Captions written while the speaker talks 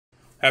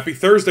Happy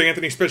Thursday,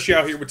 Anthony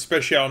Special here with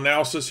Special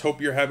Analysis.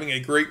 Hope you're having a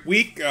great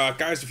week.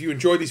 Guys, if you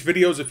enjoy these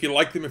videos, if you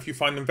like them, if you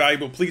find them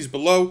valuable, please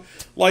below,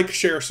 like,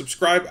 share,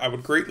 subscribe. I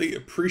would greatly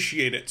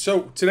appreciate it.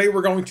 So today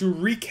we're going to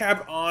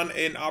recap on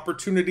an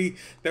opportunity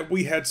that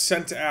we had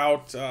sent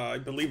out, I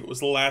believe it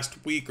was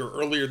last week or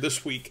earlier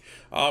this week,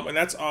 and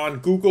that's on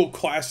Google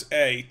Class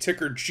A,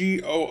 ticker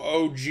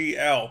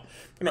GOOGL.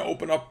 I'm going to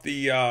open up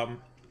the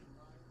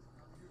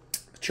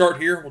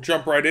chart here. We'll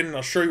jump right in and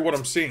I'll show you what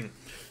I'm seeing.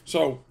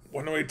 So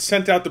when we had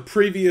sent out the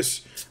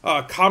previous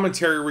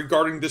commentary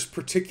regarding this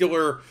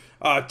particular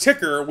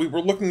ticker, we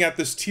were looking at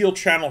this teal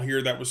channel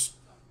here that was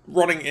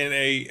running in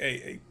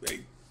a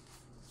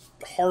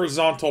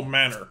horizontal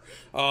manner.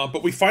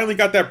 But we finally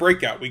got that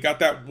breakout. We got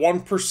that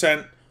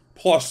 1%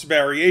 plus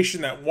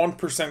variation, that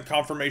 1%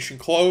 confirmation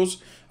close.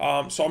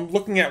 So I'm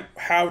looking at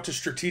how to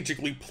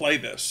strategically play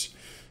this.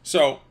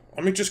 So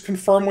let me just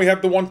confirm we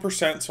have the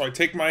 1%. So I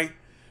take my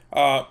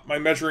my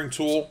measuring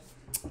tool,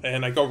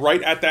 and I go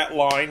right at that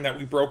line that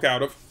we broke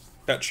out of,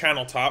 that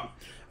channel top,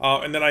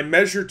 and then I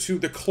measure to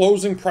the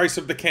closing price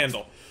of the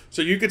candle.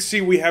 So you can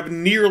see we have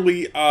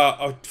nearly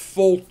a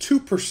full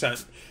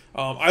 2%.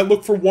 I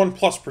look for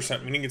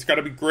 1+%, meaning it's got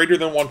to be greater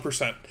than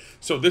 1%.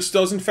 So this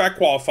does in fact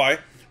qualify.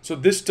 So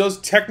this does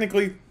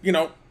technically, you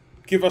know,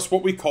 give us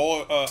what we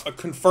call a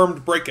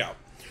confirmed breakout.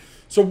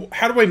 So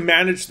how do I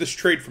manage this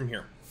trade from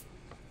here?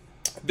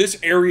 This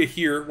area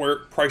here where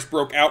price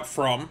broke out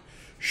from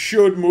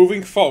should,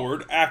 moving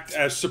forward, act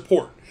as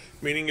support.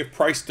 Meaning if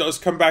price does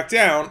come back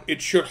down,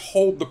 it should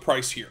hold the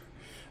price here.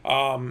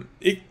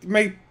 It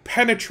may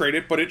penetrate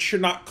it, but it should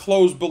not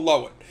close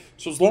below it.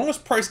 So as long as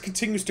price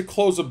continues to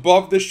close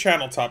above this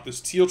channel top, this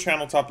teal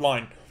channel top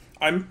line,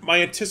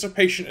 my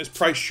anticipation is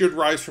price should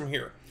rise from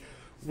here.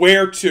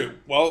 Where to?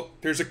 Well,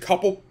 there's a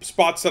couple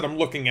spots that I'm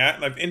looking at,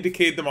 and I've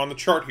indicated them on the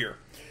chart here.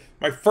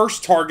 My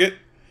first target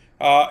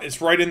is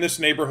right in this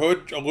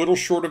neighborhood, a little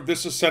short of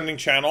this ascending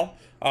channel.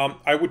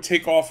 I would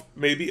take off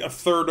maybe a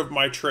third of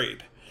my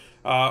trade,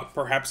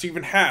 perhaps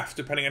even half,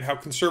 depending on how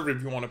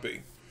conservative you want to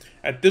be.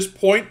 At this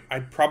point,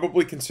 I'd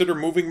probably consider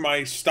moving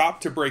my stop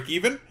to break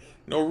even.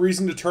 No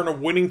reason to turn a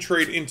winning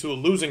trade into a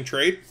losing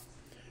trade.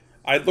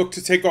 I'd look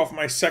to take off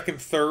my second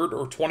third,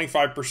 or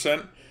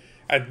 25%,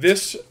 at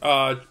this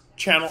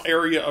channel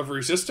area of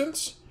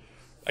resistance.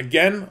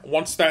 Again,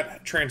 once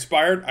that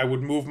transpired, I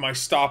would move my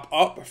stop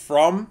up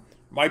from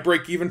my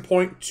break-even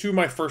point to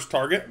my first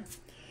target.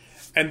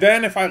 And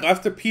then if I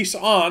left a piece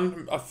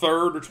on, a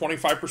third or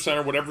 25%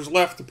 or whatever's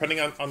left, depending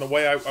on the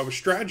way I was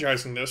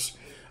strategizing this,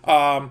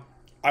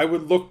 I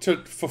would look to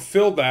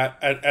fulfill that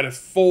at a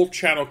full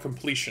channel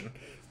completion,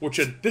 which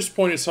at this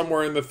point is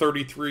somewhere in the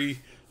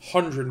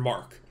 3,300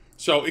 mark.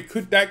 So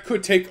that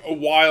could take a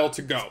while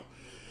to go.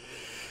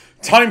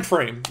 Time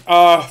frame.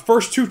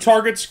 First two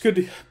targets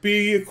could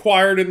be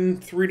acquired in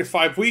 3 to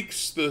 5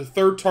 weeks. The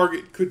third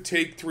target could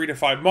take 3 to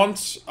 5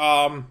 months.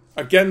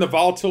 Again, the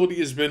volatility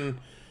has been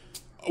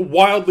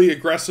wildly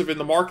aggressive in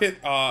the market.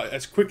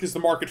 As quick as the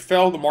market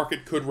fell, the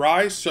market could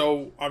rise.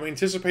 So I'm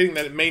anticipating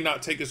that it may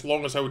not take as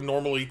long as I would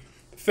normally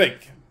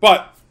think.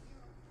 But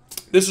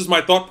this is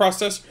my thought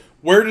process.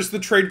 Where does the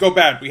trade go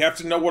bad? We have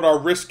to know what our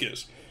risk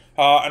is.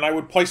 And I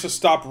would place a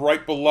stop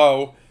right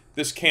below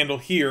this candle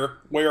here,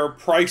 where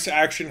price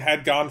action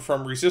had gone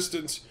from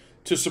resistance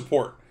to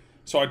support.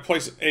 So I'd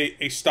place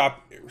a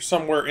stop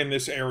somewhere in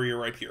this area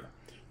right here.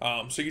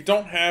 So you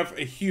don't have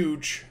a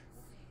huge...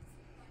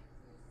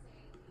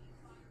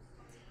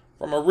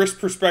 From a risk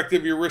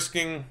perspective, you're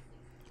risking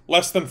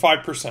less than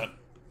 5%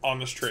 on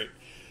this trade.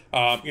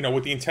 You know,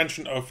 with the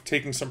intention of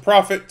taking some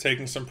profit,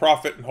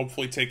 and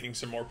hopefully taking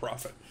some more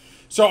profit.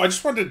 So I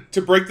just wanted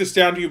to break this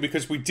down to you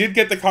because we did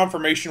get the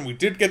confirmation, we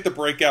did get the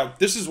breakout.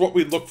 This is what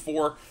we look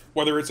for,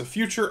 whether it's a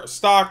future, a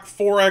stock,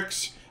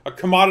 Forex, a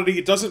commodity,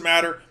 it doesn't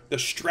matter. The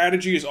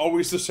strategy is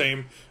always the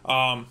same.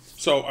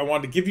 So I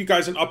wanted to give you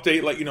guys an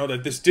update, let you know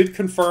that this did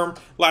confirm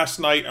last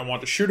night. I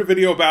wanted to shoot a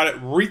video about it,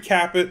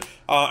 recap it,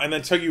 and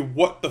then tell you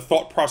what the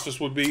thought process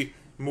would be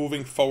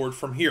moving forward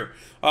from here.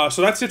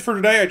 So that's it for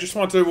today. I just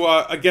want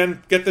to,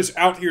 again, get this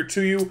out here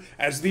to you.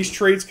 As these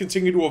trades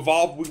continue to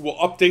evolve, we will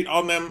update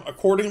on them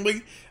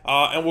accordingly,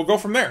 and we'll go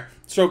from there.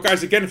 So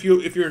guys, again, if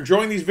you're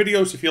enjoying these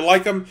videos, if you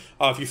like them,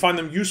 if you find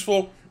them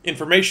useful,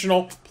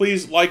 informational,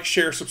 please like,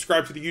 share,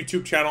 subscribe to the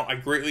YouTube channel. I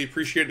greatly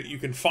appreciate it. You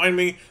can find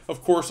me,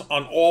 of course,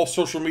 on all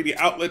social media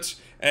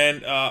outlets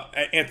and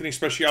at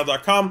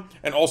AnthonySpecial.com,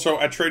 and also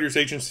at Traders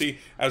Agency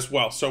as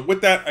well. So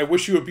with that, I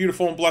wish you a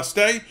beautiful and blessed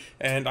day,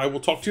 and I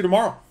will talk to you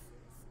tomorrow.